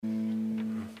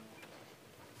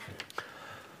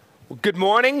Good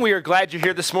morning. We are glad you're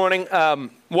here this morning.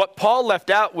 What Paul left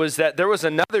out was that there was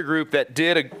another group that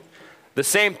did the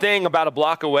same thing about a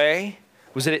block away.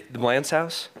 Was it at the Bland's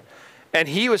house? And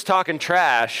he was talking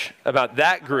trash about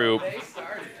that group.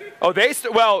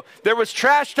 Well, there was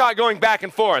trash talk going back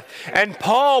and forth. And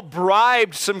Paul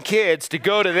bribed some kids to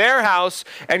go to their house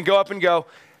and go up and go,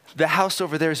 the house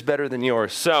over there is better than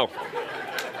yours. So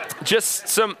just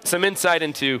some insight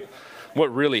into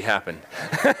what really happened.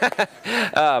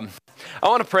 I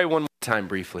want to pray one more time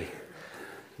briefly.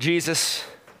 Jesus,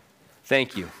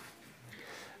 thank you.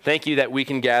 Thank you that we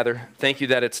can gather. Thank you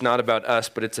that it's not about us,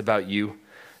 but it's about you.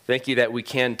 Thank you that we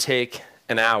can take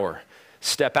an hour,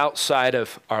 step outside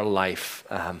of our life,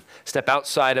 step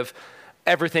outside of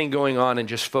everything going on and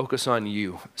just focus on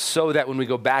you, so that when we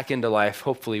go back into life,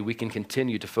 hopefully we can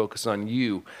continue to focus on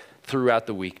you throughout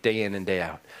the week, day in and day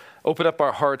out. Open up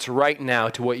our hearts right now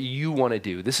to what you want to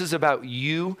do. This is about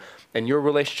you and your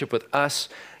relationship with us.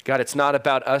 God, it's not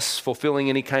about us fulfilling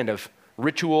any kind of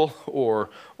ritual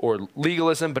or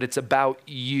legalism, but it's about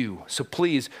you. So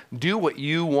please do what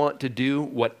you want to do,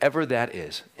 whatever that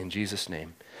is. In Jesus'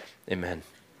 name, amen.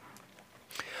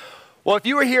 Well, if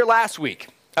you were here last week,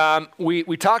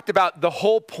 we talked about the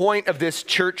whole point of this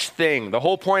church thing, the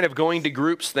whole point of going to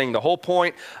groups thing, the whole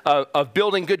point of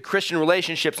building good Christian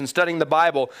relationships and studying the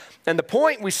Bible. And the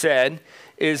point, we said,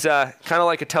 is kind of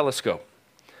like a telescope.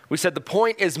 We said the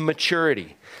point is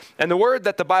maturity. And the word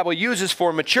that the Bible uses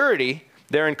for maturity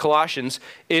there in Colossians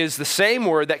is the same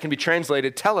word that can be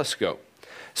translated telescope.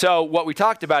 So what we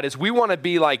talked about is we want to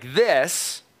be like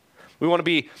this. We want to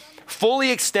be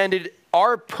fully extended,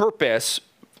 our purpose,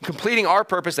 completing our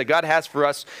purpose that God has for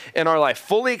us in our life,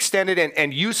 fully extended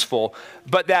and useful,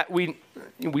 but that we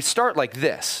start like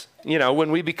this. You know, when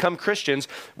we become Christians,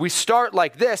 we start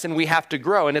like this and we have to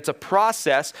grow. And it's a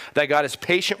process that God is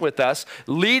patient with us,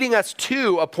 leading us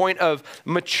to a point of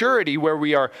maturity where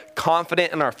we are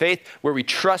confident in our faith, where we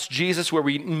trust Jesus, where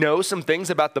we know some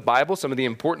things about the Bible, some of the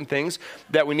important things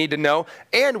that we need to know,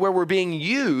 and where we're being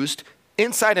used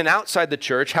inside and outside the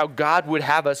church, how God would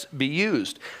have us be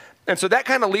used. And so that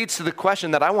kind of leads to the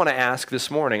question that I want to ask this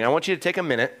morning. I want you to take a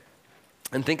minute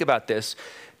and think about this.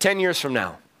 10 years from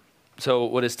now. So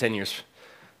what is 10 years?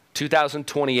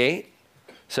 2028.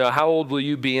 So how old will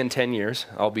you be in 10 years?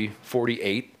 I'll be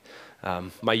 48.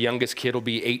 My youngest kid will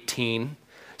be 18.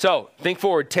 So think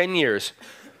forward 10 years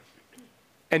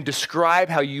and describe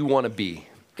how you want to be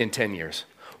in 10 years.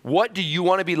 What do you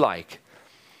want to be like?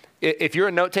 If you're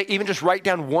a note taker, even just write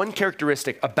down one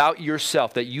characteristic about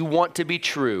yourself that you want to be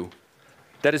true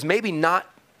that is maybe not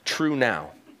true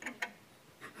now.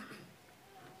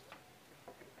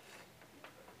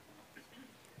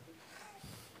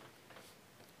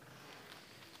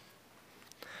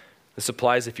 This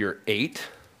applies if you're 8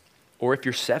 or if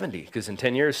you're 70, because in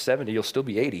 10 years, 70, you'll still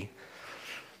be 80.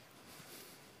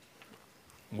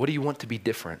 What do you want to be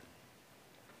different?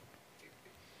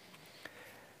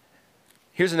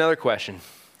 Here's another question.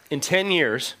 In 10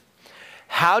 years,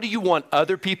 how do you want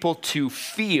other people to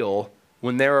feel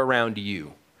when they're around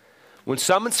you? When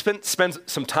someone spends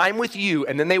some time with you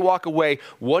and then they walk away,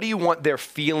 what do you want their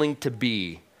feeling to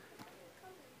be?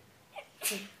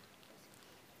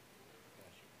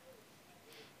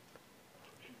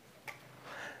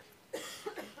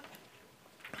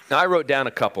 Now, I wrote down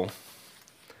a couple.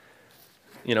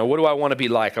 You know, what do I want to be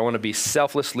like? I want to be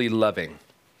selflessly loving.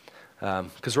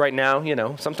 Because right now, you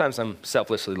know, sometimes I'm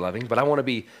selflessly loving, but I want to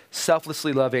be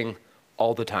selflessly loving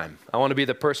all the time. I want to be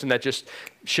the person that just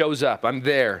shows up. I'm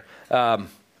there. I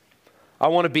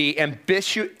want to be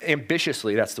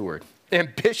ambitiously, that's the word,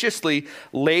 ambitiously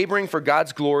laboring for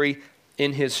God's glory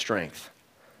in his strength.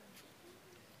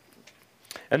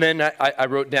 And then I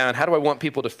wrote down, how do I want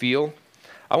people to feel?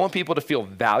 I want people to feel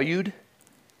valued,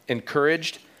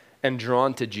 encouraged, and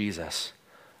drawn to Jesus.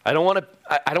 I don't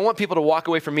want people to walk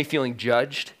away from me feeling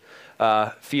judged,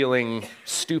 feeling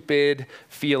stupid,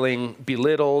 feeling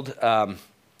belittled. I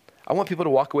want people to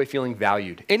walk away feeling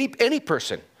valued. Any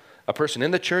person, a person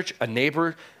in the church, a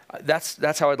neighbor,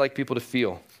 that's how I'd like people to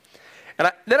feel.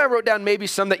 And then I wrote down maybe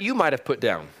some that you might have put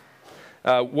down.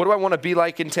 What do I want to be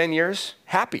like in 10 years?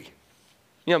 Happy.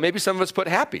 You know, maybe some of us put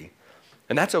happy,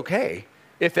 and that's okay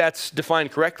if that's defined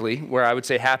correctly, where I would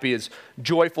say happy is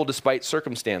joyful despite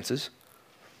circumstances.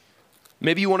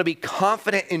 Maybe you want to be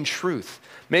confident in truth.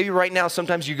 Maybe right now,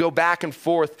 sometimes you go back and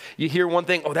forth. You hear one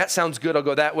thing, oh, that sounds good, I'll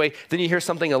go that way. Then you hear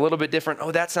something a little bit different,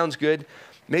 oh, that sounds good.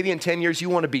 Maybe in 10 years, you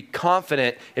want to be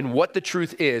confident in what the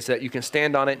truth is, that you can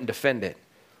stand on it and defend it.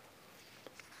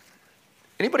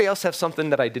 Anybody else have something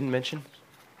that I didn't mention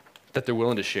that they're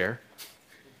willing to share?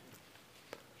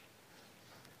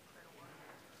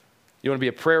 You want to be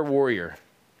a prayer warrior.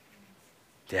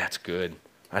 That's good.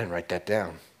 I didn't write that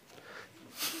down.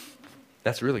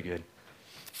 That's really good.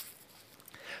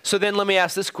 So then let me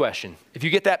ask this question. If you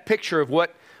get that picture of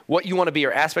what you want to be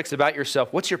or aspects about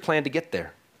yourself, what's your plan to get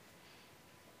there?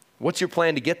 What's your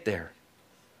plan to get there?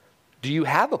 Do you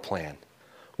have a plan?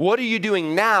 What are you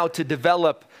doing now to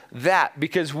develop that?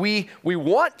 Because we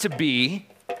want to be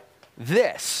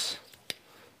this,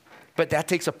 but that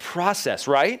takes a process,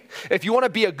 right? If you want to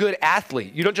be a good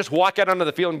athlete, you don't just walk out onto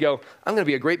the field and go, I'm going to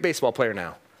be a great baseball player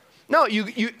now. No,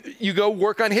 you go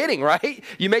work on hitting, right?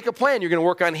 You make a plan. You're going to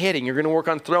work on hitting. You're going to work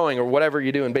on throwing or whatever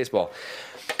you do in baseball.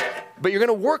 But you're going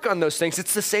to work on those things.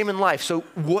 It's the same in life. So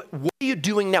what are you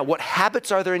doing now? What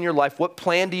habits are there in your life? What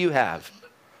plan do you have?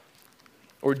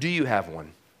 Or do you have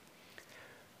one?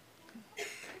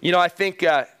 You know, I think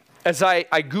as I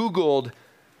Googled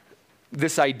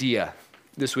this idea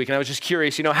this week, and I was just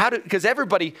curious, you know, because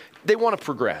everybody, they want to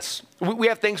progress. We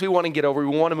have things we want to get over,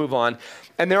 we want to move on,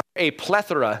 and there are a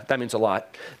plethora, that means a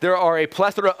lot, there are a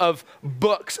plethora of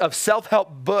books, of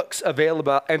self-help books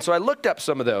available, and so I looked up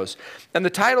some of those, and the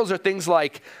titles are things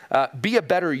like, Be a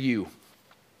Better You.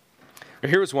 Or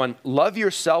here was one, Love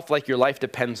Yourself Like Your Life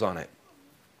Depends on It.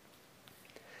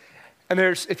 And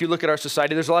if you look at our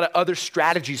society, there's a lot of other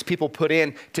strategies people put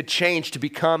in to change, to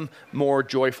become more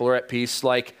joyful or at peace,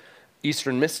 like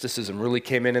Eastern mysticism really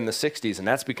came in the 60s, and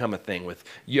that's become a thing with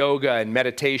yoga and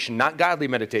meditation, not godly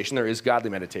meditation, there is godly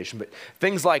meditation, but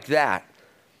things like that.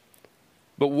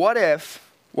 But what if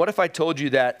I told you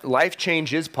that life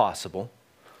change is possible,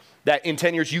 that in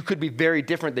 10 years you could be very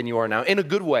different than you are now, in a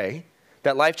good way,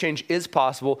 that life change is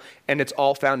possible, and it's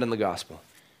all found in the gospel.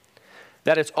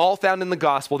 That it's all found in the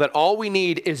gospel, that all we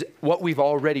need is what we've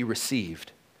already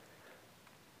received.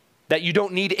 That you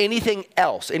don't need anything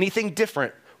else, anything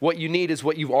different. What you need is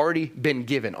what you've already been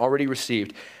given, already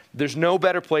received. There's no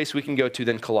better place we can go to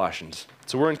than Colossians.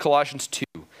 So we're in Colossians 2.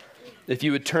 If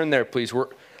you would turn there, please.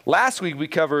 Last week we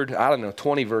covered,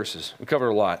 20 verses. We covered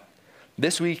a lot.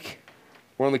 This week,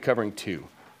 we're only covering 2.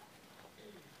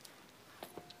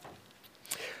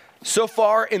 So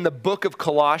far in the book of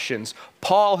Colossians,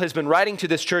 Paul has been writing to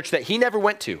this church that he never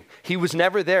went to. He was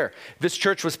never there. This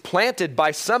church was planted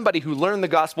by somebody who learned the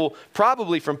gospel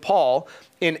probably from Paul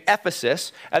in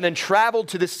Ephesus and then traveled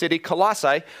to this city,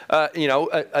 Colossae,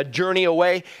 a journey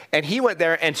away. And he went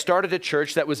there and started a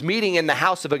church that was meeting in the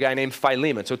house of a guy named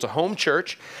Philemon. So it's a home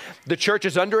church. The church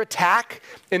is under attack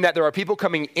in that there are people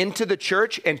coming into the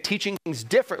church and teaching things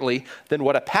differently than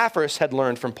what Epaphras had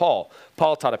learned from Paul.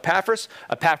 Paul taught Epaphras.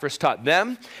 Epaphras taught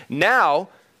them. Now,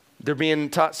 they're being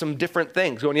taught some different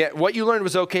things. What you learned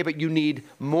was okay, but you need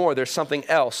more. There's something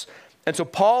else. And so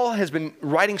Paul has been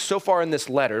writing so far in this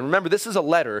letter. And remember, this is a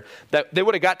letter that they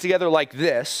would have got together like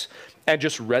this and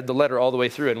just read the letter all the way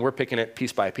through. And we're picking it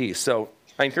piece by piece. So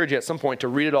I encourage you at some point to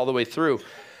read it all the way through.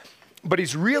 But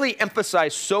he's really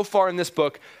emphasized so far in this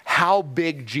book how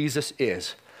big Jesus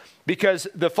is. Because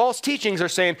the false teachings are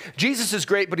saying Jesus is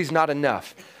great, but he's not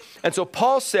enough. And so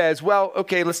Paul says, well,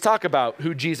 okay, let's talk about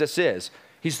who Jesus is.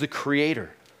 He's the creator.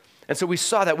 And so we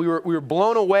saw that we were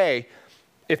blown away,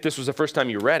 if this was the first time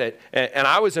you read it, and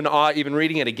I was in awe even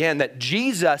reading it again, that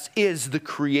Jesus is the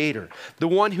creator, the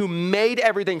one who made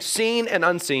everything seen and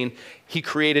unseen. He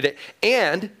created it.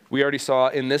 And we already saw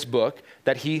in this book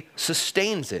that he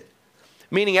sustains it,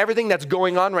 meaning everything that's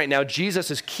going on right now,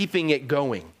 Jesus is keeping it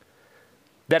going.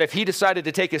 That if he decided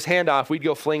to take his hand off, we'd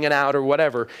go flinging out or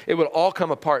whatever, it would all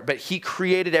come apart. But he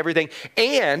created everything,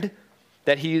 and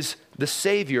that he's the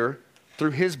Savior through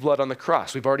his blood on the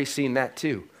cross. We've already seen that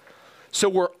too. So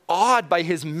we're awed by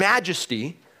his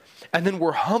majesty, and then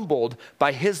we're humbled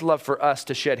by his love for us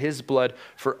to shed his blood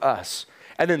for us.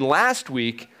 And then last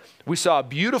week, we saw a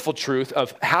beautiful truth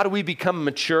of how do we become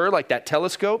mature, like that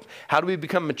telescope? How do we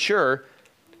become mature?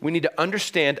 We need to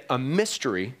understand a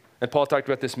mystery, and Paul talked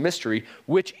about this mystery,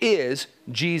 which is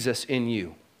Jesus in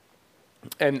you.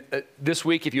 And this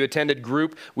week, if you attended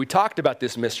group, we talked about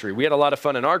this mystery. We had a lot of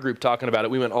fun in our group talking about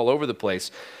it. We went all over the place.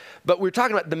 But we were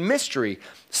talking about the mystery,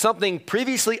 something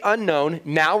previously unknown,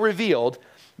 now revealed,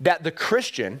 that the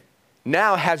Christian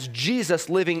now has Jesus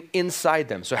living inside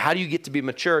them. So how do you get to be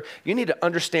mature? You need to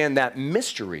understand that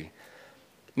mystery.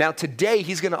 Now today,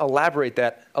 he's going to elaborate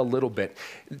that a little bit.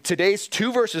 Today's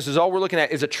 2 verses is all we're looking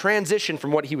at, is a transition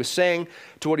from what he was saying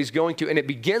to what he's going to, and it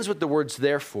begins with the words,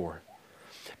 therefore.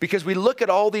 Because we look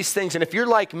at all these things, and if you're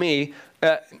like me,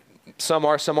 some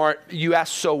are, some aren't, you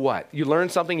ask, so what? You learn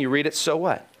something, you read it, so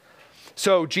what?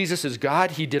 So Jesus is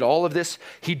God, he did all of this,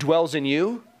 he dwells in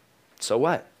you, so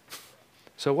what?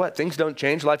 So what? Things don't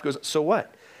change, life goes, so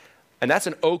what? And that's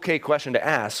an okay question to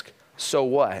ask, so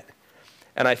what?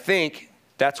 And I think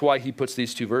That's why he puts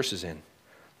these two verses in.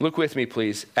 Look with me,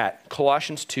 please, at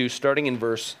Colossians 2, starting in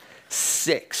verse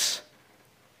 6.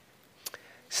 It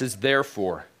says,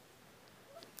 therefore,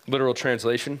 literal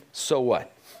translation, so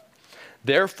what?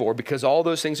 Therefore, because all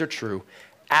those things are true,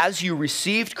 as you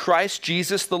received Christ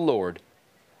Jesus the Lord,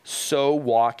 so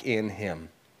walk in him,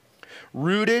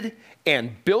 rooted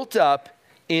and built up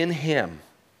in him,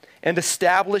 and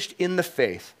established in the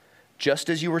faith, just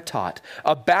as you were taught,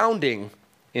 abounding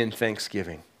in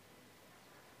thanksgiving.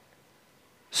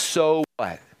 So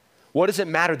what? What does it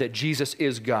matter that Jesus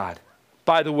is God?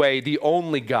 By the way, the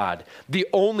only God, the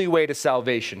only way to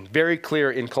salvation. Very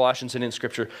clear in Colossians and in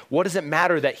Scripture. What does it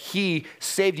matter that he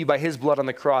saved you by his blood on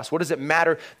the cross? What does it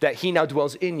matter that he now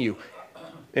dwells in you?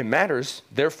 It matters,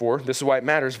 therefore, this is why it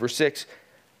matters, verse 6,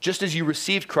 just as you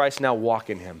received Christ, now walk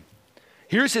in him.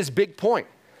 Here's his big point.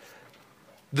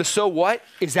 The so what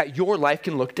is that your life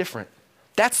can look different.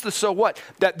 That's the so what.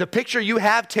 That the picture you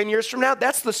have 10 years from now,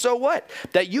 that's the so what.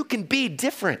 That you can be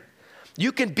different.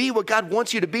 You can be what God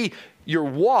wants you to be. Your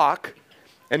walk,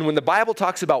 and when the Bible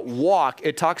talks about walk,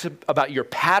 it talks about your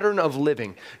pattern of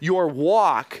living. Your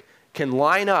walk can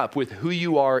line up with who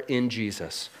you are in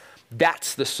Jesus.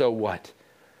 That's the so what.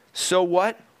 So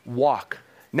what? Walk.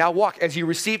 Now walk. As you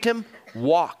received him,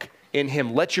 walk in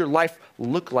him. Let your life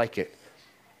look like it.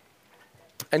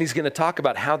 And he's going to talk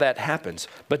about how that happens.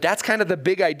 But that's kind of the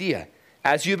big idea.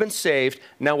 As you've been saved,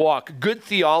 now walk. Good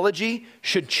theology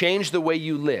should change the way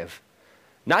you live.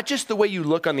 Not just the way you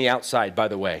look on the outside, by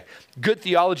the way. Good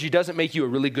theology doesn't make you a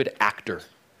really good actor.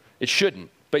 It shouldn't.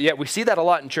 But yet we see that a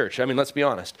lot in church. I mean, let's be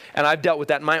honest. And I've dealt with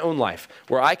that in my own life,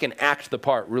 where I can act the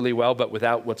part really well, but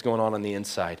without what's going on the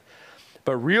inside.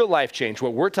 But real life change,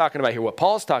 what we're talking about here, what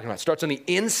Paul's talking about, starts on the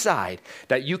inside,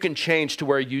 that you can change to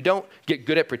where you don't get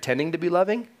good at pretending to be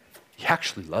loving, you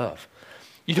actually love.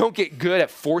 You don't get good at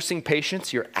forcing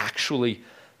patience, you're actually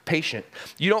patient.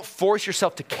 You don't force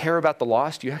yourself to care about the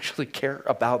lost, you actually care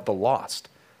about the lost.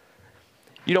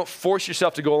 You don't force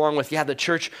yourself to go along with, the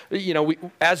church,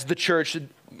 as the church,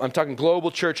 I'm talking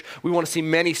global church, we want to see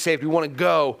many saved, we want to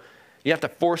go. You have to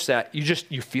force that.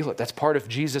 You feel it. That's part of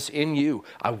Jesus in you.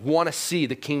 I want to see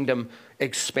the kingdom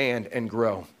expand and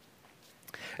grow.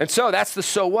 And so that's the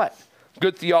so what.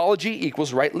 Good theology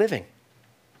equals right living.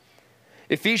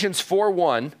 Ephesians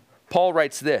 4:1, Paul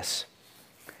writes this.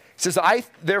 He says, I,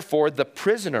 therefore, a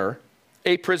prisoner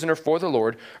for the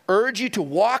Lord, urge you to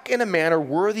walk in a manner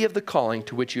worthy of the calling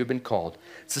to which you have been called.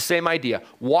 It's the same idea.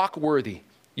 Walk worthy.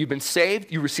 You've been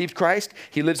saved. You received Christ.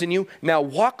 He lives in you. Now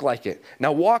walk like it.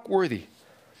 Now walk worthy.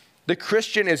 The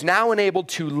Christian is now enabled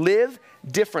to live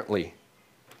differently,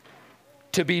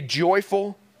 to be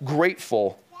joyful,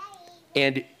 grateful,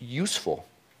 and useful.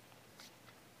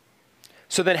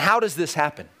 So then how does this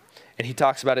happen? And he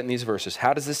talks about it in these verses.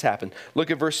 How does this happen? Look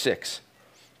at verse 6.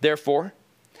 Therefore,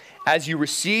 as you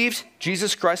received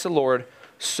Jesus Christ the Lord,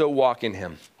 so walk in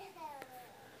him.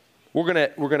 We're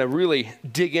gonna really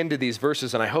dig into these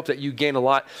verses, and I hope that you gain a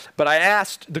lot. But I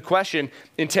asked the question,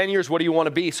 in 10 years, what do you want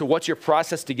to be? So what's your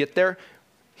process to get there?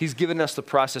 He's given us the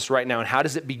process right now. And how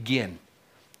does it begin?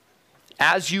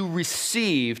 As you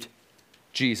received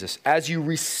Jesus, as you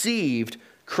received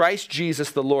Christ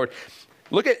Jesus the Lord.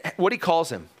 Look at what he calls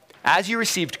him. As you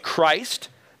received Christ,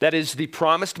 that is the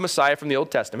promised Messiah from the Old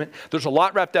Testament. There's a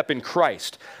lot wrapped up in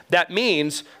Christ. That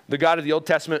means the God of the Old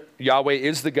Testament, Yahweh,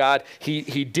 is the God.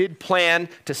 He did plan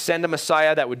to send a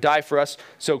Messiah that would die for us.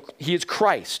 So he is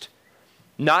Christ,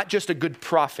 not just a good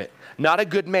prophet, not a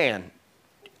good man.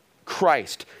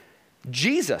 Christ.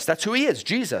 Jesus, that's who he is,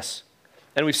 Jesus.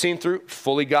 And we've seen through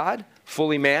fully God,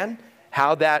 fully man.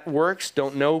 How that works,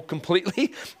 don't know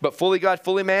completely, but fully God,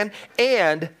 fully man,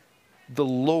 and the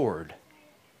Lord.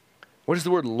 What does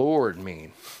the word Lord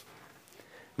mean?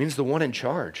 It means the one in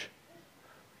charge.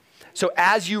 So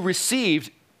as you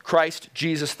received Christ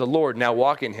Jesus the Lord, now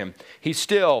walk in him. He's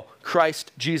still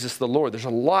Christ Jesus the Lord. There's a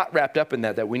lot wrapped up in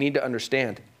that we need to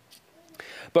understand.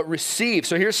 But receive,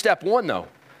 so here's step one though.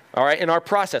 All right, in our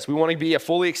process, we want to be a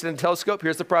fully extended telescope.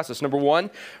 Here's the process. Number one,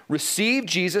 receive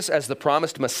Jesus as the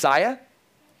promised Messiah,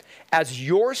 as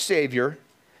your Savior,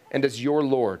 and as your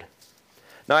Lord.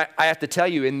 Now, I have to tell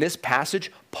you, in this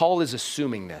passage, Paul is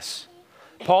assuming this.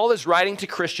 Paul is writing to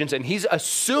Christians, and he's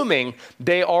assuming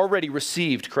they already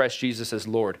received Christ Jesus as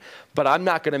Lord. But I'm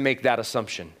not going to make that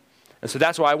assumption. And so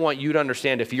that's why I want you to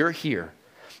understand, if you're here,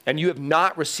 and you have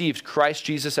not received Christ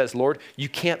Jesus as Lord, you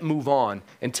can't move on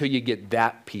until you get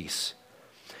that piece.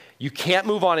 You can't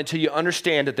move on until you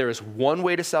understand that there is one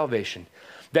way to salvation.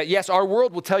 That yes, our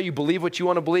world will tell you, believe what you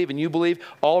want to believe, and you believe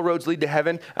all roads lead to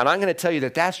heaven. And I'm going to tell you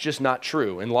that that's just not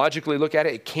true. And logically look at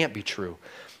it, it can't be true.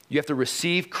 You have to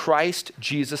receive Christ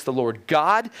Jesus the Lord.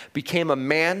 God became a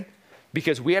man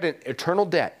because we had an eternal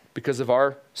debt because of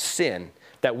our sin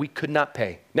that we could not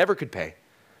pay, never could pay.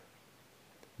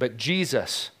 But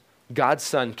Jesus, God's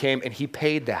Son, came and he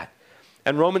paid that.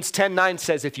 And Romans 10:9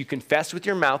 says, if you confess with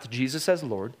your mouth Jesus as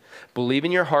Lord, believe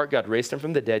in your heart God raised him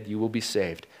from the dead, you will be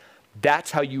saved.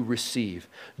 That's how you receive.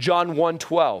 John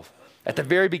 1:12, at the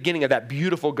very beginning of that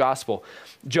beautiful gospel,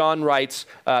 John writes,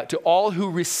 to all who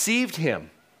received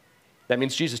him, that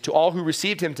means Jesus, to all who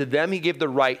received him, to them he gave the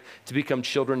right to become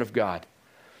children of God.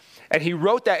 And he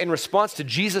wrote that in response to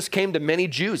Jesus came to many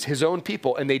Jews, his own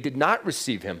people, and they did not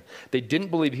receive him. They didn't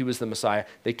believe he was the Messiah.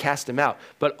 They cast him out.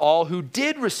 But all who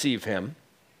did receive him,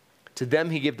 to them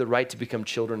he gave the right to become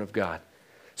children of God.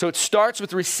 So it starts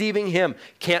with receiving him.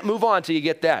 Can't move on till you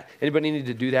get that. Anybody need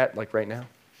to do that like right now?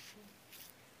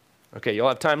 Okay, you'll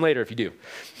have time later if you do.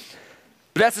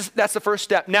 But that's the first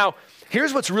step. Now,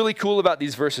 here's what's really cool about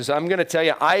these verses. I'm going to tell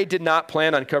you, I did not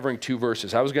plan on covering 2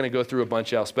 verses. I was going to go through a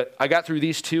bunch else, but I got through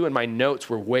these 2 and my notes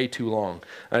were way too long.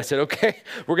 And I said, okay,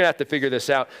 we're going to have to figure this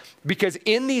out. Because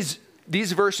in these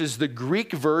verses, the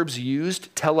Greek verbs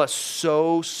used tell us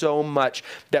so much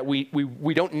that we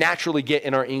don't naturally get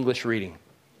in our English reading.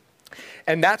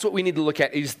 And that's what we need to look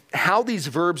at, is how these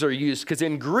verbs are used. Because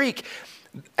in Greek,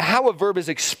 how a verb is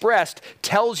expressed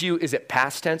tells you, is it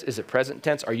past tense? Is it present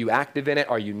tense? Are you active in it?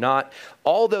 Are you not?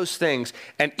 All those things.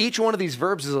 And each one of these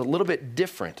verbs is a little bit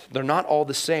different. They're not all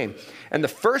the same. And the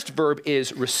first verb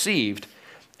is received.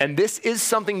 And this is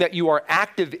something that you are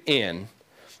active in,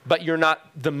 but you're not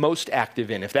the most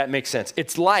active in, if that makes sense.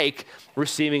 It's like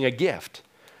receiving a gift.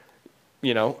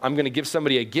 You know, I'm going to give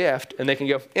somebody a gift, and they can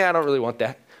go, yeah, I don't really want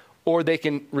that. Or they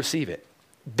can receive it.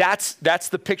 That's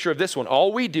the picture of this one.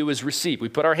 All we do is receive. We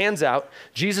put our hands out.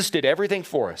 Jesus did everything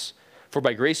for us. For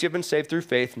by grace you have been saved through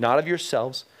faith, not of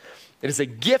yourselves. It is a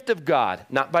gift of God,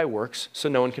 not by works, so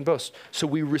no one can boast. So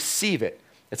we receive it.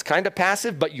 It's kind of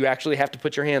passive, but you actually have to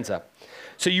put your hands up.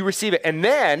 So you receive it. And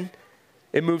then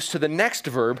it moves to the next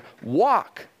verb,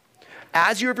 walk.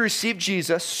 As you have received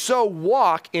Jesus, so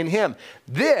walk in him.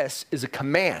 This is a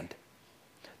command.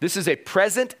 This is a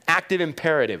present active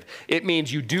imperative. It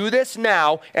means you do this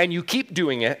now and you keep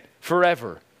doing it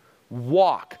forever.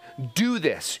 Walk. Do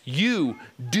this. You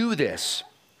do this.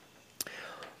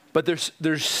 But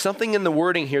there's something in the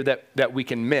wording here that we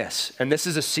can miss. And this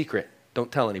is a secret.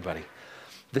 Don't tell anybody.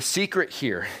 The secret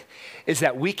here is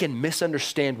that we can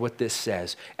misunderstand what this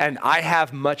says. And I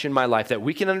have much in my life that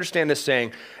we can understand this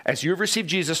saying, as you have received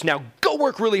Jesus, now go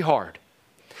work really hard.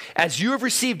 As you have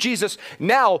received Jesus,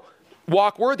 now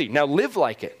walk worthy. Now live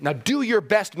like it. Now do your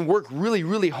best and work really,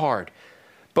 really hard.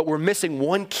 But we're missing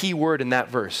one key word in that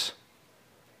verse.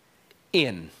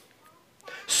 In.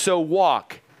 So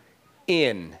walk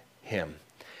in him.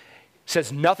 It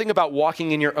says nothing about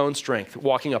walking in your own strength,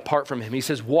 walking apart from him. He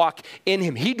says walk in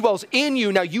him. He dwells in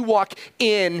you. Now you walk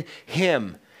in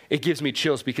him. It gives me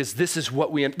chills because this is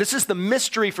the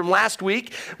mystery from last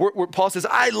week where Paul says,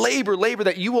 I labor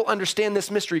that you will understand this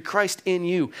mystery, Christ in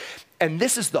you. And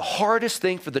this is the hardest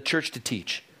thing for the church to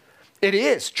teach. It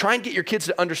is. Try and get your kids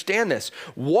to understand this.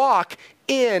 Walk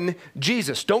in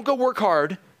Jesus. Don't go work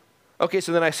hard. Okay,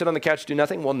 so then I sit on the couch, do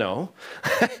nothing? Well, no.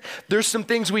 There's some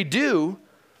things we do,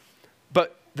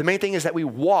 but the main thing is that we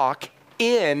walk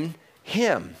in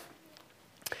him.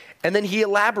 And then he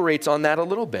elaborates on that a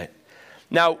little bit.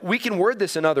 Now, we can word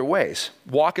this in other ways.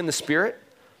 Walk in the Spirit.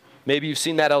 Maybe you've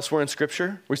seen that elsewhere in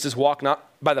Scripture, where it says walk not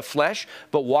by the flesh,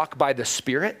 but walk by the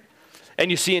Spirit. And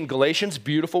you see in Galatians,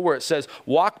 beautiful, where it says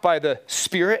walk by the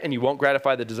Spirit and you won't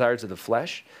gratify the desires of the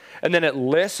flesh. And then it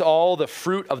lists all the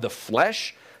fruit of the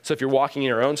flesh. So if you're walking in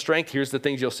your own strength, here's the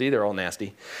things you'll see. They're all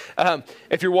nasty.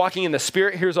 If you're walking in the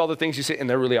Spirit, here's all the things you see, and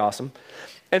they're really awesome.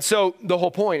 And so the whole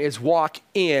point is walk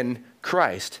in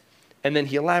Christ. And then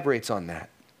he elaborates on that.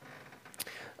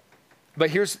 But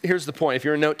here's the point. If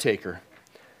you're a note taker,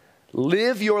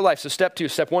 live your life. So step 2,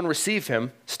 step 1, receive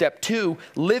him. Step 2,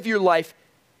 live your life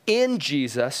in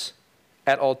Jesus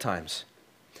at all times.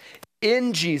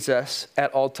 In Jesus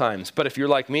at all times. But if you're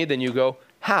like me, then you go,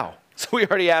 how? So we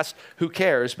already asked, who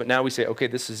cares? But now we say, okay,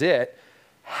 this is it.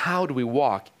 How do we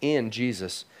walk in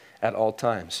Jesus at all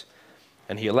times?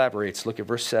 And he elaborates. Look at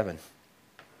verse 7.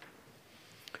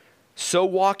 So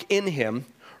walk in him,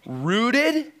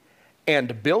 rooted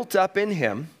and built up in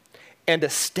him, and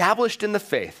established in the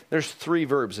faith. There's 3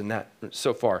 verbs in that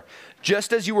so far.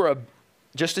 Just as you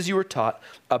were taught,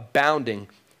 abounding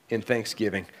in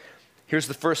thanksgiving. Here's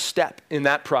the first step in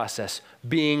that process,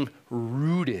 being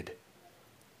rooted.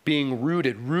 Being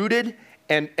rooted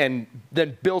and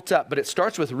then built up, but it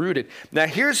starts with rooted. Now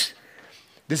here's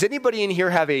Does anybody in here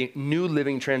have a New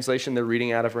Living Translation they're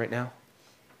reading out of right now?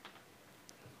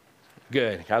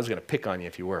 Good. I was going to pick on you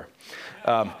if you were.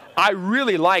 I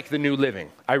really like the New Living.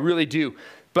 I really do.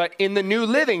 But in the New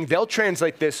Living, they'll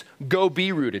translate this, go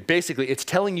be rooted. Basically, it's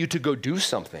telling you to go do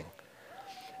something.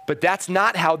 But that's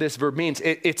not how this verb means.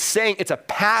 It's saying it's a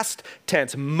past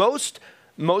tense. Most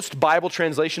Bible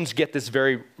translations get this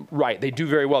very right. They do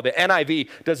very well. The NIV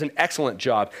does an excellent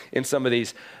job in some of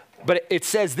these. But it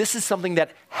says this is something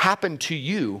that happened to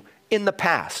you in the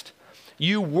past.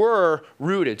 You were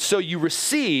rooted. So you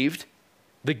received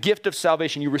the gift of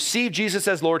salvation. You received Jesus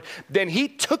as Lord. Then he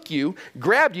took you,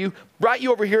 grabbed you, brought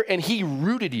you over here, and he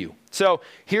rooted you. So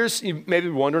here's, you may be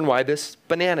wondering why this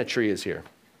banana tree is here.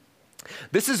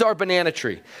 This is our banana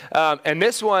tree. And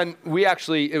this one,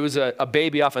 it was a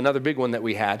baby off another big one that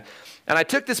we had. And I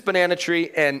took this banana tree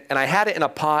and I had it in a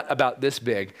pot about this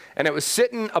big. And it was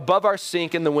sitting above our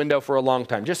sink in the window for a long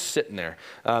time, just sitting there.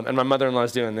 And my mother-in-law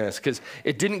was doing this because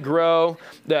it didn't grow.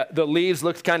 The leaves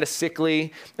looked kind of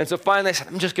sickly. And so finally I said,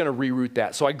 I'm just going to reroot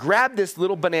that. So I grabbed this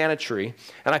little banana tree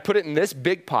and I put it in this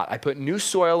big pot. I put new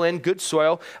soil in, good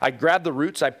soil. I grabbed the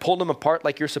roots. I pulled them apart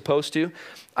like you're supposed to.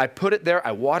 I put it there.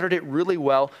 I watered it really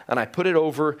well. And I put it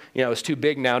over, it was too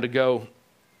big now to go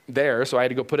there, so I had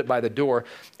to go put it by the door.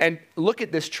 And look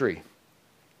at this tree.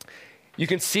 You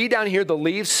can see down here the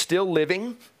leaves still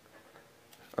living.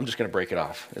 I'm just going to break it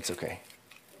off. It's okay.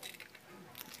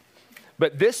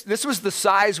 But this was the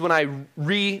size when I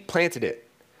replanted it.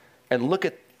 And look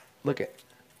at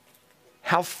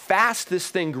how fast this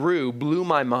thing grew, blew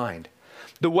my mind.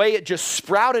 The way it just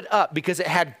sprouted up because it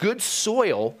had good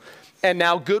soil and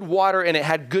now good water and it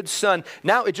had good sun.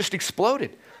 Now it just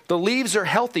exploded. The leaves are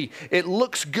healthy. It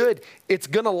looks good. It's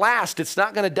going to last. It's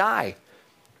not going to die.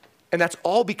 And that's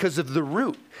all because of the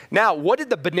root. Now, what did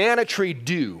the banana tree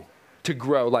do to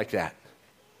grow like that?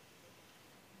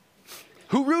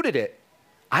 Who rooted it?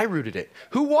 I rooted it.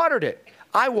 Who watered it?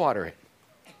 I water it.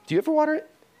 Do you ever water it?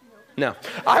 No.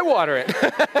 I water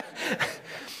it.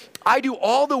 I do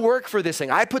all the work for this thing.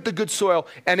 I put the good soil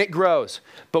and it grows.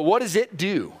 But what does it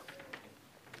do?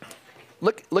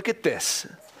 Look at this.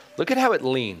 Look at how it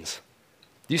leans.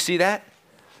 Do you see that?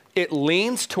 It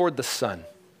leans toward the sun.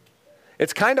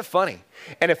 It's kind of funny.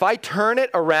 And if I turn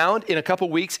it around in a couple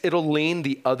weeks, it'll lean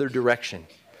the other direction.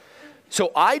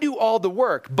 So I do all the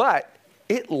work, but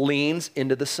it leans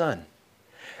into the sun.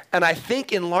 And I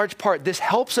think in large part, this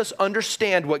helps us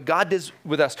understand what God does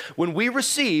with us. When we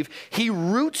receive, he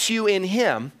roots you in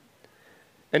him.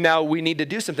 And now we need to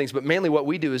do some things, but mainly what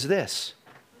we do is this.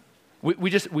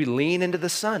 We lean into the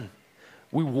sun.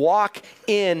 We walk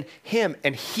in him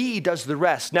and he does the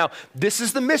rest. Now, this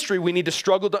is the mystery we need to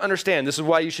struggle to understand. This is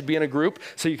why you should be in a group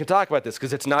so you can talk about this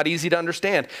because it's not easy to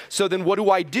understand. So then what do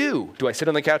I do? Do I sit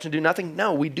on the couch and do nothing?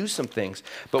 No, we do some things.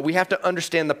 But we have to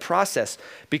understand the process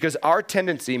because our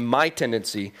tendency, my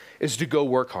tendency, is to go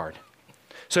work hard.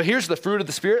 So here's the fruit of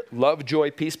the Spirit: love,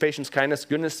 joy, peace, patience, kindness,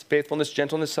 goodness, faithfulness,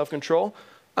 gentleness, self-control.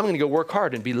 I'm going to go work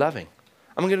hard and be loving.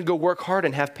 I'm going to go work hard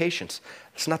and have patience.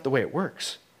 That's not the way it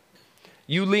works.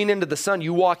 You lean into the sun,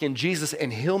 you walk in Jesus,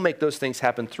 and he'll make those things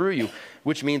happen through you,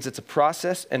 which means it's a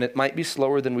process, and it might be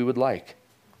slower than we would like.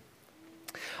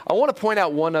 I want to point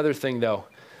out one other thing, though.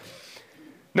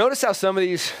 Notice how some of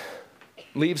these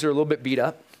leaves are a little bit beat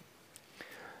up.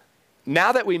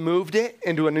 Now that we moved it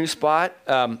into a new spot,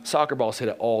 soccer balls hit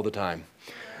it all the time.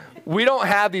 We don't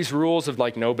have these rules of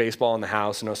like no baseball in the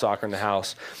house, no soccer in the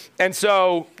house. And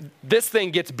so this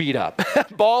thing gets beat up.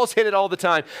 Balls hit it all the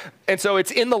time. And so it's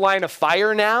in the line of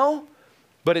fire now,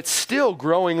 but it's still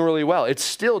growing really well. It's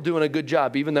still doing a good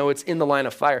job, even though it's in the line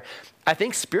of fire. I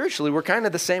think spiritually, we're kind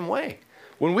of the same way.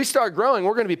 When we start growing,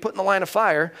 we're going to be put in the line of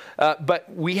fire,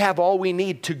 but we have all we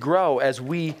need to grow as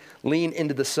we lean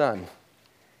into the sun.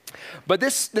 But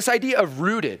this idea of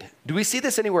rooted, do we see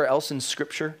this anywhere else in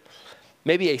Scripture?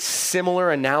 Maybe a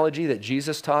similar analogy that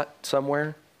Jesus taught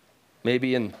somewhere,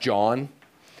 maybe in John.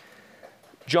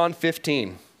 John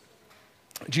 15,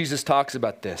 Jesus talks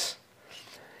about this.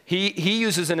 He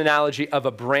uses an analogy of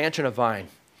a branch and a vine.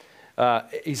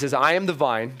 He says, I am the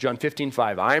vine, John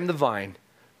 15:5, I am the vine,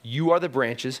 you are the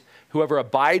branches. Whoever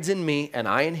abides in me and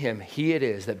I in him, he it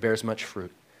is that bears much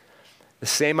fruit. The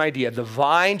same idea. The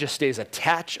vine just stays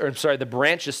attached, the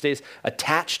branch just stays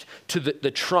attached to the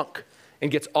trunk and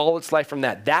gets all its life from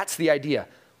that. That's the idea.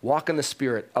 Walk in the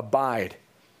Spirit, abide,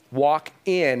 walk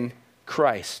in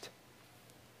Christ.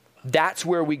 That's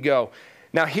where we go.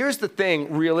 Now, here's the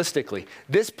thing, realistically.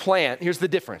 This plant, here's the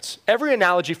difference. Every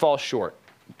analogy falls short.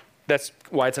 That's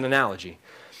why it's an analogy.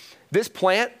 This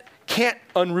plant can't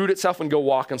unroot itself and go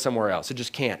walk in somewhere else. It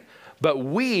just can't. But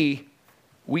we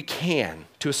we can,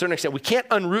 to a certain extent. We can't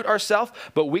unroot ourselves,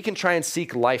 but we can try and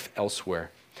seek life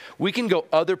elsewhere. We can go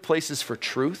other places for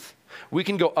truth. We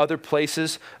can go other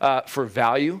places for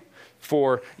value,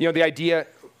 for, the idea,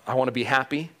 I want to be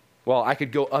happy. Well, I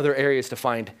could go other areas to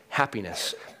find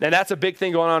happiness. And that's a big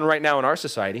thing going on right now in our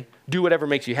society. Do whatever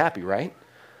makes you happy, right?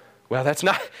 Well,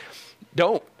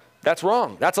 don't. That's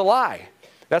wrong. That's a lie.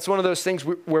 That's one of those things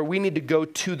where we need to go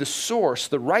to the source,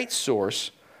 the right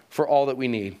source for all that we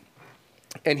need.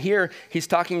 And here he's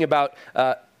talking about,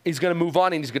 he's going to move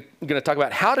on and he's going to talk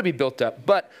about how to be built up.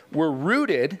 But we're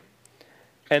rooted,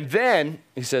 and then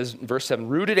he says, verse 7,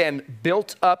 rooted and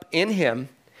built up in him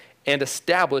and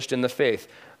established in the faith.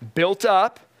 Built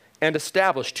up and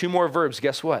established. Two more verbs.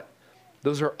 Guess what?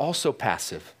 Those are also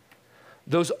passive.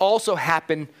 Those also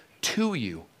happen to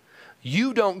you.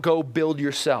 You don't go build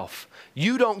yourself.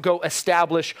 You don't go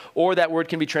establish, or that word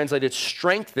can be translated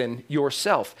strengthen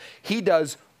yourself. He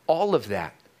does all of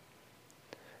that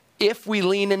if we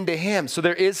lean into him. So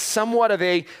there is somewhat of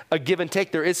a give and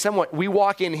take. There is somewhat, we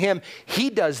walk in him. He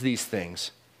does these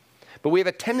things. But we have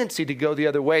a tendency to go the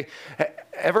other way.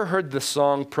 Ever heard the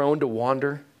song Prone to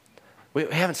Wander? We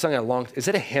haven't sung it in a long time. Is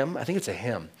it a hymn? I think it's a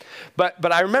hymn.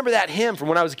 But I remember that hymn from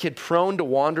when I was a kid. Prone to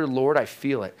wander, Lord, I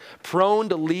feel it. Prone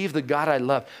to leave the God I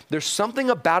love. There's something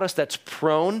about us that's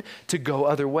prone to go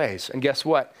other ways. And guess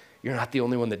what? You're not the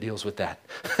only one that deals with that.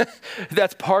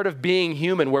 That's part of being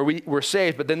human, where we're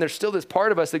saved, but then there's still this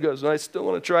part of us that goes, I still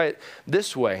want to try it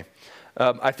this way.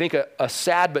 I think a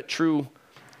sad but true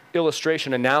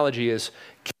illustration, analogy is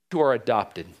kids who are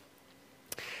adopted.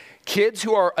 Kids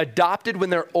who are adopted when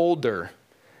they're older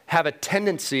have a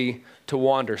tendency to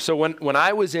wander. So when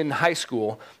I was in high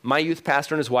school, my youth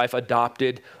pastor and his wife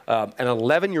adopted an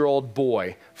 11-year-old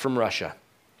boy from Russia,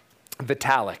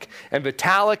 Vitalik. And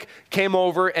Vitalik came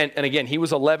over, and again, he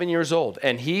was 11 years old,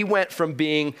 and he went from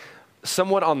being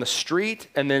somewhat on the street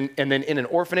and then in an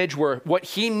orphanage where what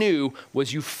he knew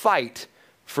was you fight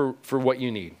for what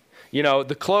you need.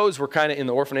 The clothes were kind of in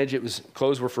the orphanage.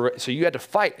 Clothes were so you had to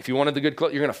fight. If you wanted the good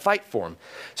clothes, you're going to fight for them.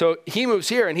 So he moves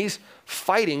here and he's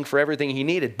fighting for everything he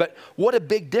needed. But what a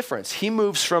big difference. He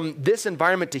moves from this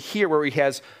environment to here where he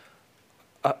has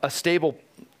a stable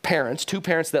parents, two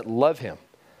parents that love him.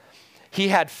 He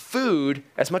had food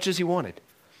as much as he wanted.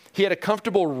 He had a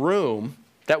comfortable room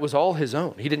that was all his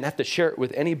own. He didn't have to share it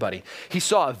with anybody. He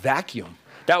saw a vacuum.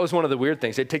 That was one of the weird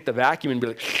things. They'd take the vacuum and be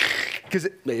like, because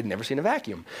they had never seen a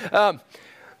vacuum.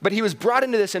 But he was brought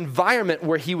into this environment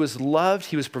where he was loved,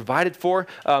 he was provided for.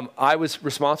 I was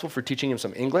responsible for teaching him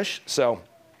some English, so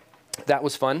that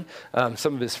was fun.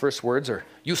 Some of his first words are,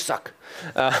 you suck.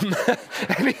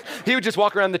 He would just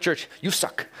walk around the church, you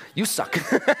suck, you suck.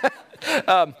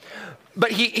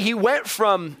 But he went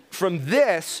from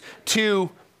this to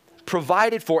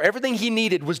provided for. Everything he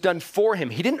needed was done for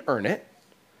him. He didn't earn it.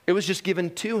 It was just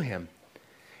given to him.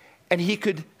 And he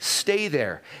could stay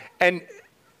there. And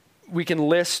we can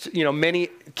list, many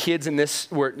kids in this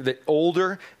where the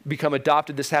older become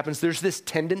adopted, this happens. There's this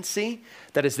tendency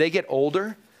that as they get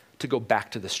older to go back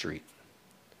to the street.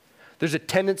 There's a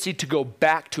tendency to go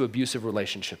back to abusive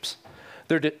relationships.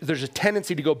 There's a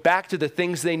tendency to go back to the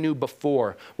things they knew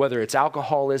before, whether it's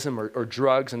alcoholism or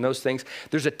drugs and those things.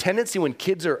 There's a tendency when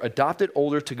kids are adopted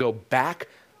older to go back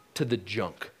to the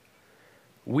junk.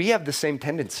 We have the same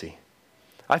tendency.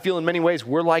 I feel in many ways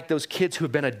we're like those kids who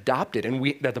have been adopted, and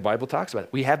that the Bible talks about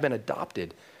it. We have been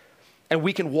adopted. And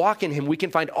we can walk in him. We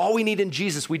can find all we need in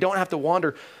Jesus. We don't have to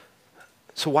wander.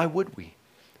 So why would we?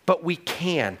 But we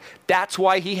can. That's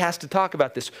why he has to talk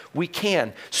about this. We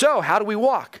can. So how do we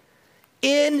walk?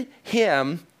 In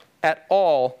him at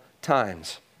all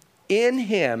times. In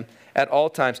him at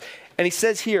all times. And he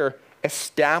says here,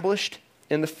 established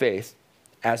in the faith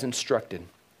as instructed.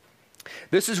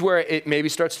 This is where it maybe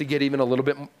starts to get even a little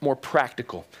bit more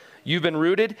practical. You've been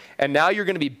rooted, and now you're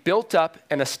going to be built up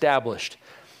and established.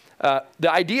 The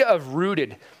idea of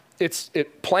rooted, it's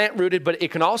plant rooted, but it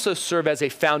can also serve as a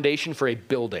foundation for a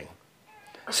building.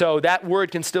 So that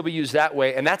word can still be used that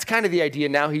way, and that's kind of the idea.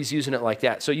 Now he's using it like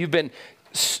that. So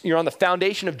you're on the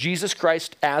foundation of Jesus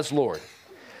Christ as Lord.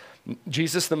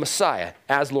 Jesus the Messiah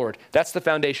as Lord. That's the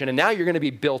foundation, and now you're going to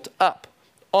be built up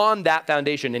on that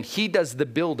foundation, and he does the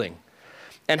building.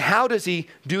 And how does he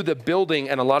do the building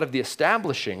and a lot of the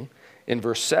establishing? In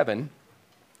verse 7,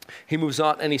 he moves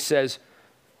on and he says,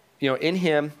 in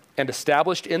him and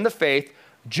established in the faith,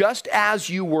 just as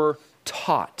you were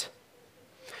taught.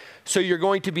 So you're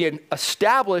going to be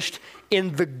established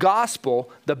in the gospel,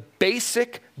 the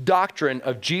basic doctrine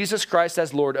of Jesus Christ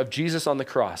as Lord, of Jesus on the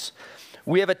cross.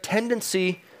 We have a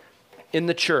tendency in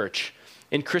the church,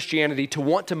 in Christianity, to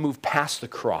want to move past the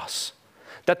cross.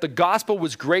 that the gospel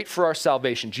was great for our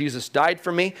salvation. Jesus died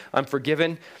for me, I'm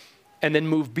forgiven, and then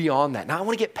move beyond that. Now I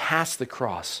want to get past the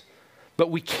cross, but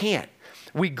we can't.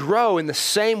 We grow in the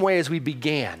same way as we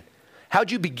began.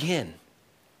 How'd you begin?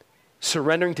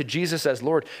 Surrendering to Jesus as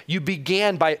Lord. You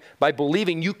began by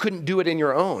believing you couldn't do it in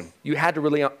your own. You had to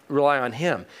rely on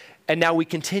him. And now we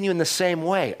continue in the same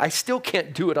way. I still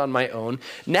can't do it on my own.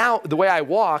 Now the way I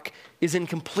walk is in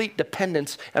complete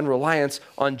dependence and reliance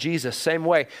on Jesus. Same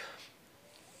way.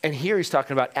 And here he's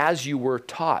talking about as you were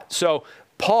taught. So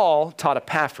Paul taught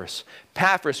Epaphras.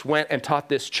 Epaphras went and taught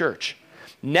this church.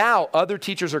 Now other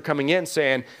teachers are coming in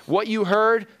saying, what you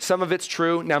heard, some of it's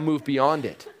true, now move beyond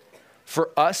it. For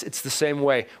us, it's the same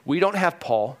way. We don't have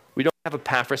Paul, we don't have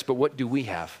Epaphras, but what do we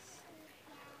have?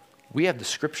 We have the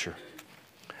scripture.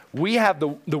 We have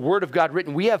the word of God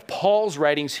written. We have Paul's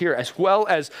writings here as well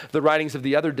as the writings of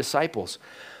the other disciples.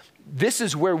 This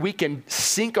is where we can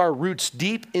sink our roots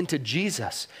deep into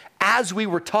Jesus. As we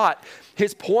were taught,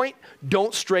 his point,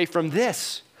 don't stray from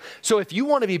this. So if you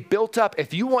want to be built up,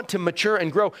 if you want to mature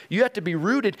and grow, you have to be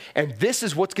rooted, and this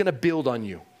is what's going to build on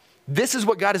you. This is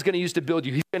what God is going to use to build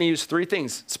you. He's going to use three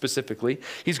things specifically.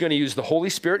 He's going to use the Holy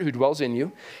Spirit who dwells in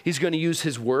you. He's going to use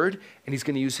his word, and he's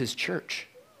going to use his church,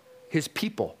 his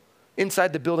people.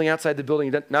 Inside the building, outside the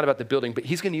building, not about the building, but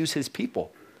he's going to use his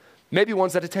people. Maybe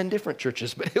ones that attend different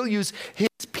churches, but he'll use his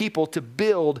people to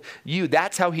build you.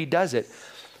 That's how he does it.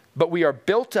 But we are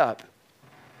built up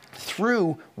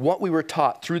through what we were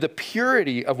taught, through the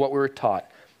purity of what we were taught,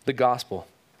 the gospel.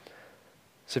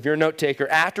 So if you're a note taker,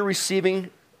 after receiving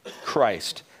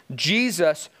Christ,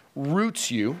 Jesus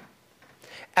roots you.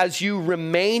 As you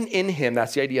remain in him,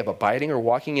 that's the idea of abiding or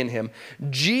walking in him,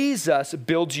 Jesus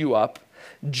builds you up.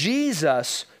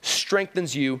 Jesus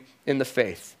strengthens you in the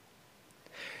faith.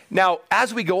 Now,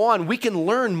 as we go on, we can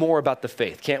learn more about the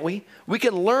faith, can't we? We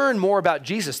can learn more about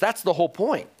Jesus. That's the whole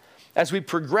point as we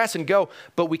progress and go,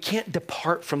 but we can't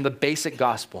depart from the basic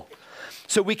gospel.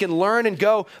 So we can learn and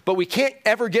go, but we can't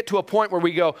ever get to a point where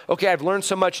we go, okay, I've learned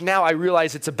so much now, I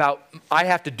realize it's about, I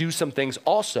have to do some things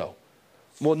also.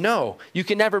 Well, no, you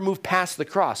can never move past the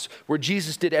cross where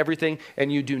Jesus did everything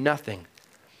and you do nothing.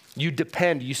 You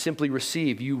depend, you simply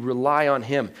receive, you rely on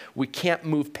him. We can't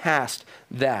move past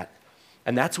that.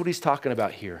 And that's what he's talking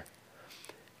about here.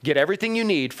 Get everything you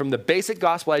need from the basic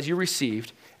gospel as you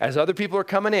received, as other people are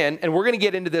coming in, and we're going to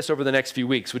get into this over the next few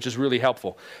weeks, which is really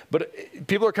helpful. But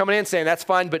people are coming in saying, that's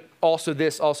fine, but also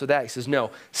this, also that. He says,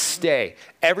 no, stay.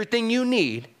 Everything you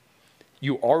need,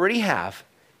 you already have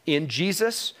in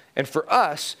Jesus, and for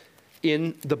us,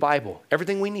 in the Bible.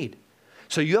 Everything we need.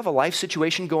 So you have a life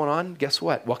situation going on, guess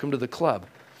what? Welcome to the club.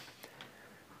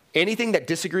 Anything that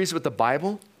disagrees with the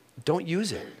Bible, don't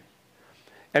use it.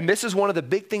 And this is one of the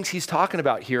big things he's talking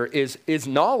about here is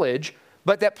knowledge,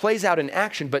 but that plays out in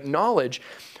action. But knowledge,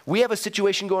 we have a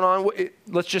situation going on,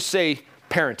 let's just say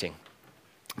parenting.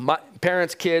 My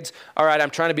parents, kids, all right, I'm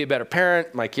trying to be a better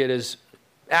parent. My kid is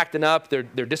acting up, they're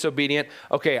disobedient.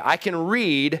 Okay, I can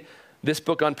read this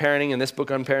book on parenting and this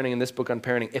book on parenting and this book on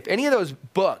parenting. If any of those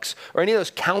books or any of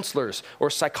those counselors or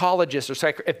psychologists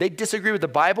or if they disagree with the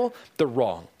Bible, they're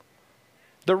wrong.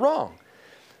 They're wrong.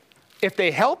 If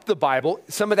they help the Bible,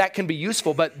 some of that can be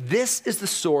useful, but this is the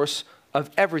source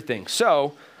of everything.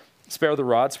 So, spare the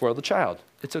rod, spoil the child.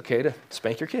 It's okay to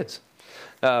spank your kids.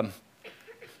 I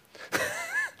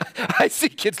see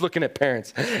kids looking at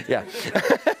parents. Yeah.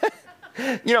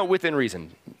 Within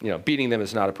reason. Beating them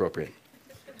is not appropriate.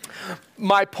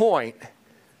 My point,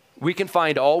 we can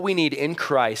find all we need in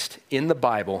Christ, in the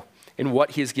Bible, in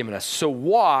what he has given us. So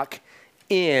walk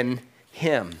in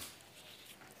him.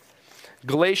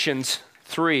 Galatians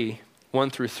 3, 1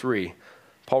 through 3,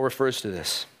 Paul refers to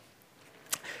this.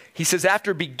 He says,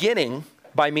 after beginning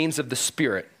by means of the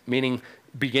Spirit, meaning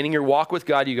beginning your walk with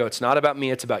God, you go, it's not about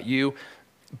me, it's about you.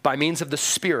 By means of the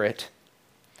Spirit,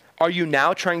 are you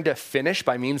now trying to finish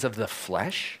by means of the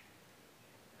flesh?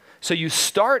 So you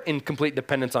start in complete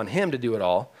dependence on him to do it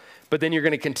all, but then you're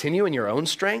going to continue in your own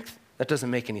strength? That doesn't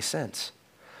make any sense.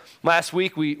 Last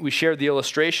week, we shared the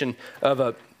illustration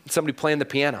of somebody playing the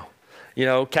piano.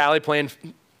 Callie playing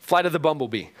Flight of the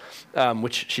Bumblebee,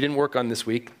 which she didn't work on this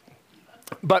week.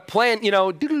 But playing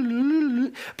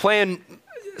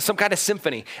some kind of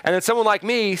symphony. And then someone like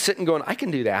me sitting going, I can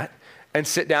do that. And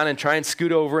sit down and try and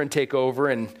scoot over and take over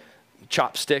and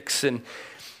chopsticks. And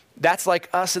that's like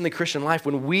us in the Christian life.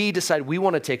 When we decide we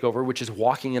want to take over, which is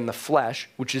walking in the flesh,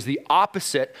 which is the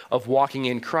opposite of walking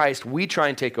in Christ, we try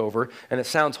and take over, and it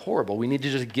sounds horrible. We need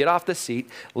to just get off the seat,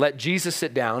 let Jesus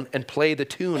sit down, and play the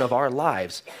tune of our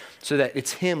lives so that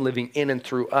it's him living in and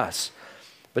through us.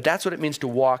 But that's what it means to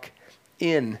walk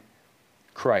in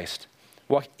Christ.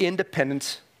 Walk in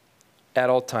dependence at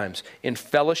all times, in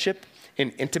fellowship,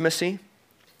 in intimacy,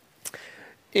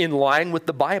 in line with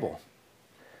the Bible.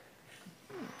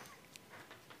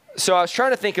 So I was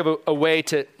trying to think of a way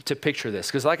to picture this,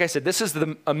 because like I said, this is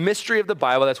a mystery of the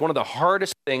Bible. That's one of the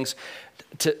hardest things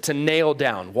to nail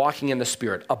down, walking in the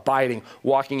Spirit, abiding,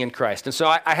 walking in Christ. And so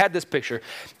I had this picture.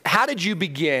 How did you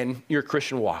begin your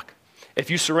Christian walk? If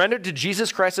you surrendered to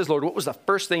Jesus Christ as Lord, what was the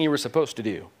first thing you were supposed to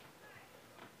do?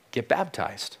 Get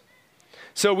baptized.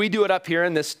 So we do it up here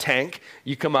in this tank.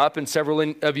 You come up, and several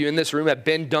of you in this room have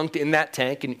been dunked in that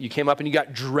tank, and you came up and you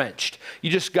got drenched. You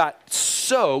just got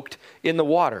soaked in the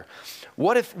water.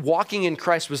 What if walking in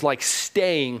Christ was like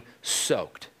staying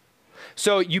soaked?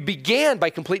 So you began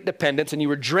by complete dependence, and you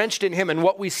were drenched in him. And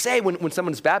what we say when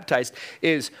someone's baptized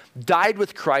is died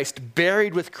with Christ,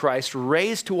 buried with Christ,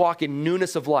 raised to walk in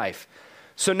newness of life.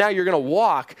 So now you're going to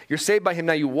walk. You're saved by him.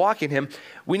 Now you walk in him.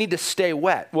 We need to stay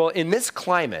wet. Well, in this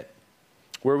climate,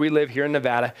 where we live here in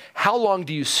Nevada, how long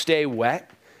do you stay wet?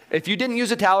 If you didn't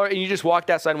use a towel and you just walked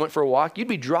outside and went for a walk, you'd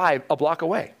be dry a block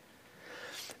away.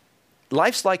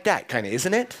 Life's like that, kind of,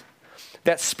 isn't it?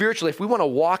 That spiritually, if we want to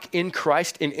walk in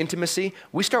Christ in intimacy,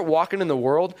 we start walking in the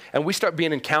world and we start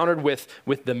being encountered with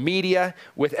the media,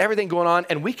 with everything going on,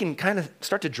 and we can kind of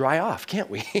start to dry off, can't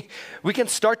we? We can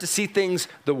start to see things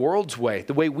the world's way,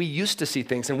 the way we used to see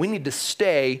things, and we need to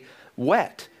stay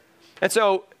wet. And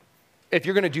so, if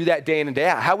you're going to do that day in and day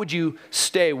out, how would you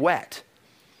stay wet?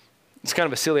 It's kind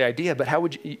of a silly idea, but how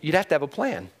would you'd have to have a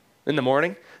plan. In the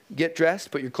morning, get dressed,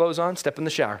 put your clothes on, step in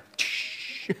the shower.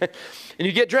 And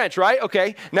you get drenched, right?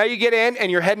 Okay, now you get in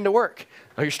and you're heading to work.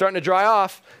 Or you're starting to dry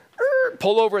off.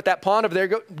 Pull over at that pond over there,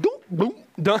 go, boom,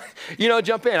 boom,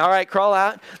 jump in. All right, crawl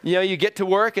out. You get to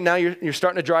work and now you're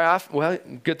starting to dry off. Well,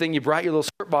 good thing you brought your little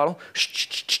squirt bottle.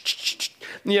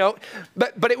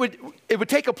 But it would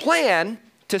take a plan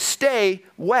to stay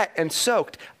wet and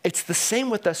soaked. It's the same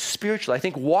with us spiritually. I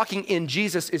think walking in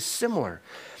Jesus is similar.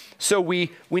 So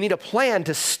we need a plan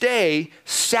to stay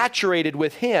saturated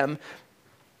with him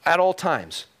at all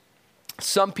times.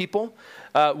 Some people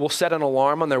will set an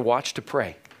alarm on their watch to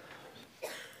pray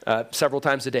several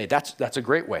times a day. That's a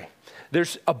great way.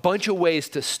 There's a bunch of ways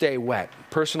to stay wet.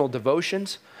 Personal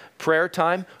devotions, prayer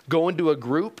time, going to a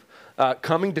group,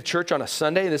 coming to church on a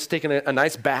Sunday, this taking a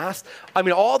nice bath. I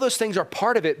mean, all those things are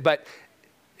part of it, but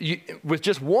with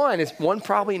just one, is one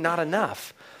probably not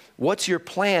enough. What's your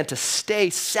plan to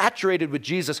stay saturated with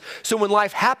Jesus so when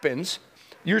life happens,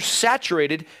 you're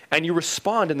saturated and you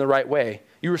respond in the right way?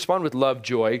 You respond with love,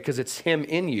 joy, because it's him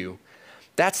in you.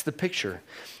 That's the picture.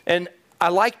 And I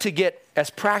like to get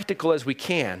as practical as we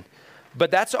can,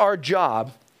 but that's our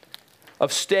job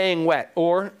of staying wet,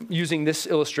 or using this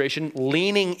illustration,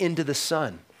 leaning into the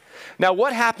sun. Now,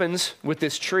 what happens with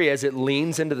this tree as it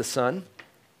leans into the sun?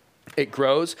 It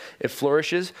grows, it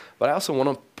flourishes, but I also want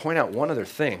to point out one other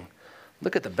thing.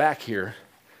 Look at the back here.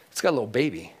 It's got a little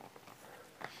baby.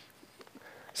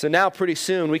 So now pretty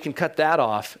soon we can cut that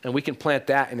off and we can plant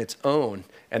that in its own,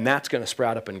 and that's going to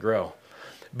sprout up and grow.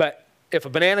 But if a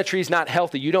banana tree is not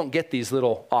healthy, you don't get these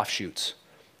little offshoots.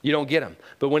 You don't get them.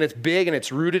 But when it's big and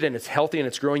it's rooted and it's healthy and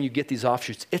it's growing, you get these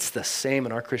offshoots. It's the same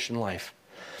in our Christian life.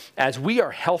 As we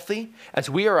are healthy, as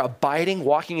we are abiding,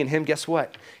 walking in him, guess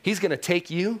what? He's going to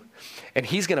take you and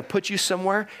he's going to put you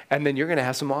somewhere, and then you're going to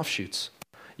have some offshoots.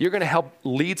 You're going to help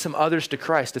lead some others to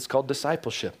Christ. It's called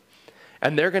discipleship.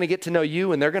 And they're going to get to know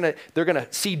you, and they're going to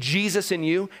see Jesus in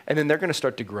you, and then they're going to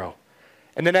start to grow.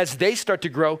 And then as they start to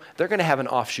grow, they're going to have an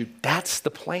offshoot. That's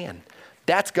the plan.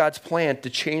 That's God's plan to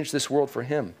change this world for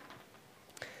him.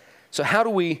 So how do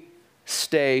we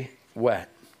stay wet?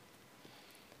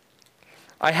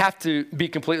 I have to be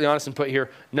completely honest and put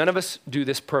here, none of us do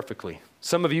this perfectly.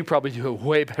 Some of you probably do it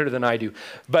way better than I do.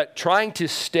 But trying to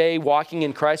stay walking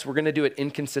in Christ, we're going to do it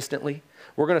inconsistently.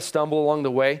 We're going to stumble along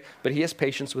the way, but he has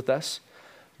patience with us.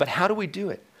 But how do we do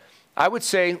it? I would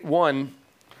say one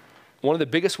of the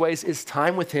biggest ways is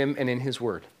time with him and in his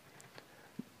word.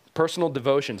 Personal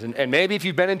devotions. And maybe if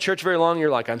you've been in church very long, you're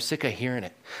like, I'm sick of hearing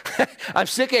it. I'm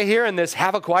sick of hearing this.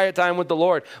 Have a quiet time with the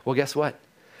Lord. Well, guess what?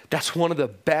 That's one of the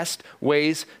best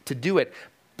ways to do it.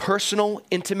 Personal,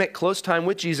 intimate, close time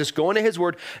with Jesus, going to his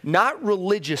word, not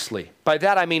religiously. By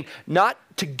that, I mean not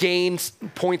to gain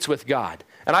points with God.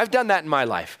 And I've done that in my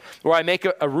life, where I make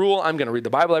a rule, I'm going to read the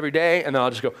Bible every day, and then I'll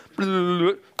just go,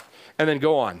 and then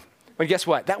go on. And guess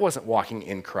what? That wasn't walking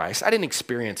in Christ. I didn't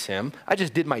experience him. I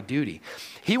just did my duty.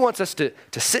 He wants us to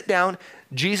sit down.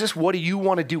 Jesus, what do you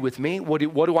want to do with me? What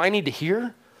do I need to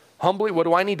hear? Humbly, what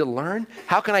do I need to learn?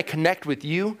 How can I connect with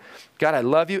you? God, I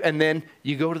love you. And then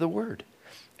you go to the word.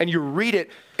 And you read it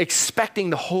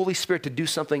expecting the Holy Spirit to do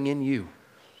something in you.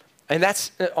 And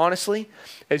that's, honestly,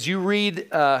 as you read,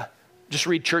 just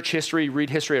read church history, read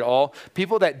history at all,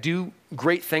 people that do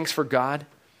great things for God,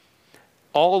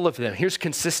 all of them, here's a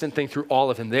consistent thing through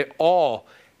all of them, they all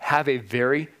have a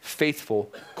very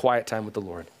faithful, quiet time with the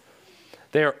Lord.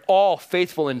 They are all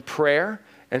faithful in prayer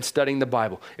and studying the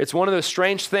Bible. It's one of those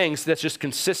strange things that's just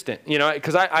consistent,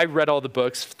 because I read all the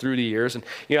books through the years, and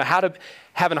how to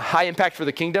have a high impact for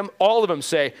the kingdom. All of them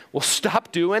say, well,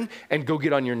 stop doing and go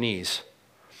get on your knees.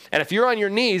 And if you're on your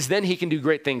knees, then he can do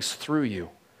great things through you.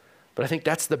 But I think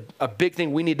that's a big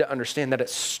thing we need to understand, that it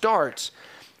starts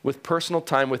with personal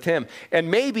time with him. And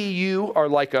maybe you are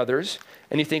like others,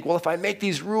 and you think, well, if I make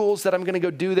these rules that I'm going to go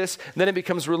do this, then it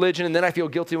becomes religion, and then I feel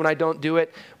guilty when I don't do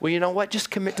it. Well, you know what? Just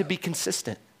commit to be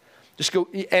consistent. Just go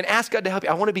and ask God to help you.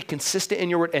 I want to be consistent in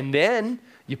your word. And then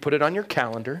you put it on your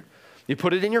calendar. You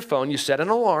put it in your phone. You set an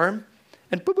alarm,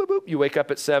 and boop, boop, boop. You wake up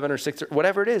at 7 or 6 or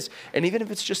whatever it is. And even if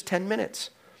it's just 10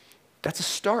 minutes, that's a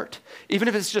start. Even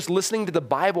if it's just listening to the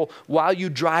Bible while you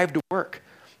drive to work,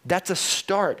 that's a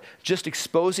start. Just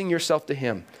exposing yourself to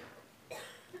him.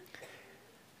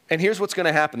 And here's what's going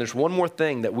to happen. There's one more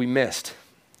thing that we missed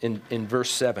in verse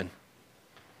 7. I'm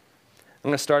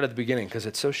going to start at the beginning because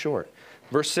it's so short.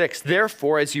 Verse 6,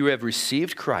 therefore, as you have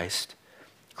received Christ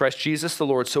Jesus the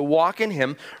Lord, so walk in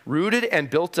him, rooted and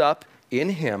built up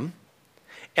in him,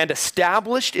 and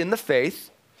established in the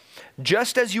faith,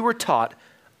 just as you were taught,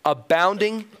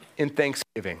 abounding in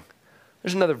thanksgiving.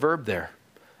 There's another verb there.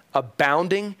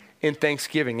 Abounding in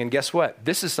thanksgiving. And guess what?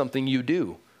 This is something you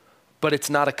do, but it's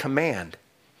not a command,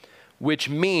 which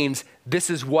means this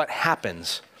is what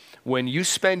happens. When you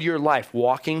spend your life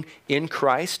walking in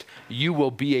Christ, you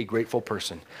will be a grateful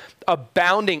person.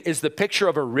 Abounding is the picture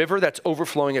of a river that's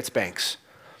overflowing its banks.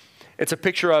 It's a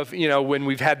picture of, when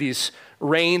we've had these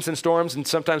rains and storms, and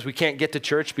sometimes we can't get to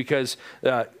church because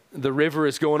the river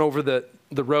is going over the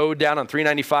road down on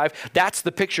 395. That's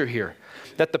the picture here,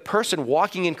 that the person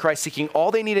walking in Christ, seeking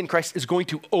all they need in Christ, is going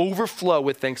to overflow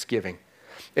with thanksgiving.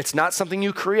 It's not something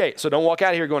you create. So don't walk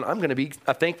out of here going, I'm going to be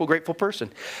a thankful, grateful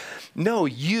person. No,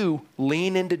 you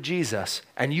lean into Jesus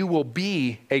and you will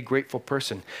be a grateful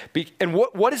person. And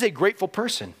what is a grateful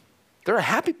person? They're a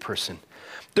happy person.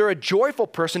 They're a joyful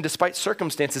person despite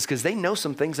circumstances because they know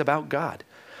some things about God.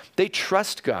 They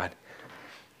trust God.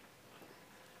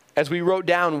 As we wrote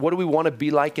down, what do we want to be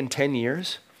like in 10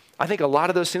 years? I think a lot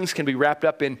of those things can be wrapped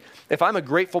up in, if I'm a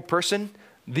grateful person,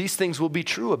 these things will be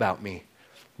true about me.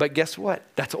 But guess what?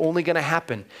 That's only going to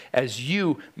happen as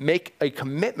you make a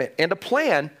commitment and a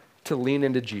plan to lean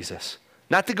into Jesus.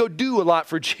 Not to go do a lot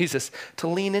for Jesus, to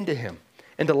lean into him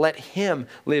and to let him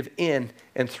live in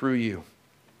and through you.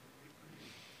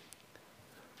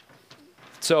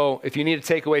 So if you need a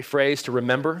takeaway phrase to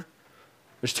remember,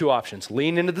 there's two options.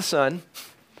 Lean into the sun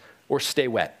or stay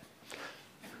wet.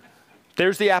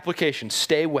 There's the application.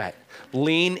 Stay wet.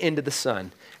 Lean into the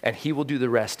sun, and he will do the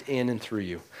rest in and through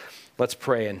you. Let's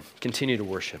pray and continue to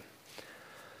worship.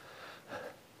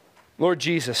 Lord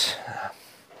Jesus,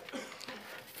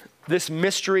 this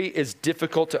mystery is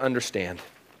difficult to understand.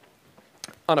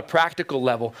 On a practical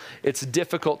level, it's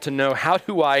difficult to know how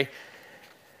do I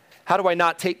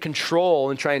not take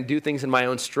control and try and do things in my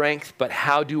own strength, but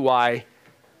how do I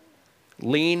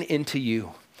lean into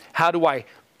you? How do I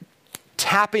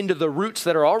tap into the roots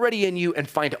that are already in you and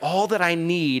find all that I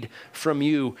need from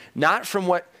you, not from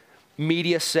what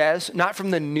media says, not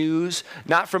from the news,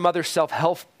 not from other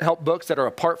self-help books that are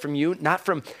apart from you, not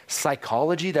from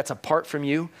psychology that's apart from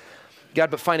you,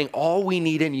 God, but finding all we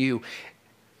need in you.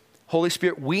 Holy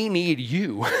Spirit, we need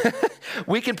you.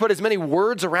 We can put as many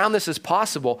words around this as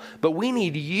possible, but we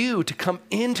need you to come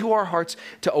into our hearts,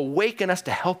 to awaken us,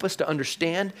 to help us to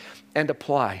understand and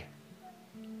apply.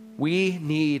 We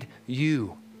need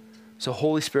you. So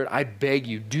Holy Spirit, I beg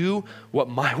you, do what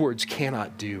my words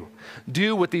cannot do.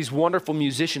 Do what these wonderful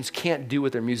musicians can't do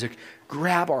with their music.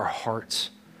 Grab our hearts.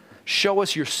 Show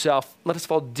us yourself. Let us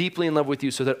fall deeply in love with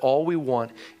you so that all we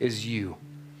want is you.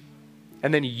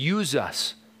 And then use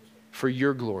us for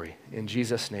your glory. In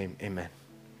Jesus' name, amen.